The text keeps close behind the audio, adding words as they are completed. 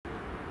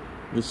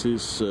This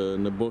is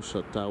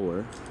Nebosja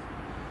Tower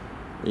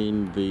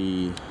in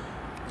the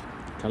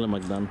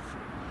Kalemagdan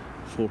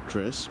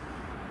Fortress,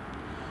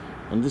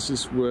 and this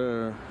is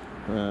where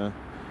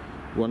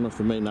one of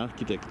the main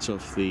architects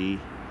of the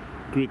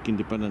Greek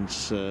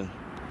independence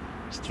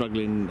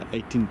struggle in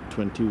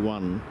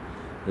 1821,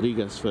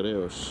 Rigas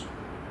Feraios,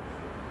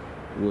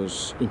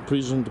 was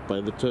imprisoned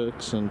by the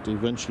Turks and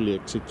eventually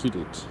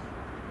executed.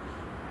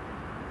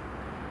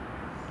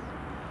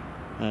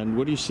 And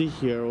what you see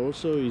here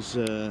also is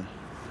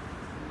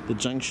the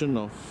junction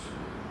of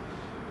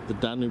the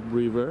Danube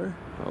River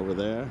over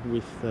there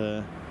with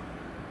the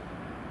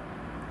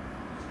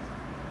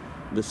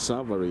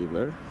Sava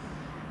River,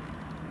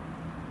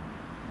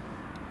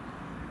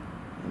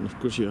 and of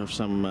course you have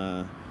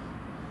some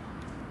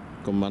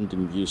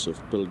commanding views of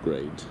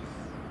Belgrade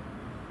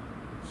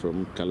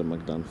from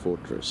Kalemagdan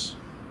Fortress.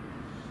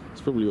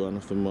 It's probably one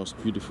of the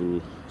most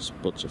beautiful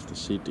spots of the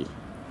city.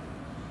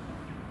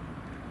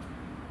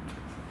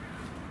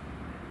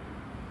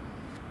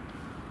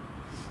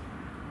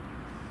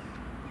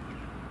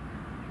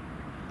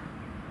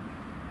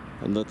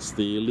 And that's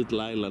the little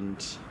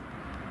island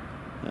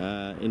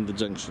in the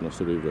junction of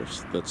the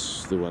rivers.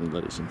 That's the one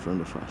that is in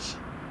front of us.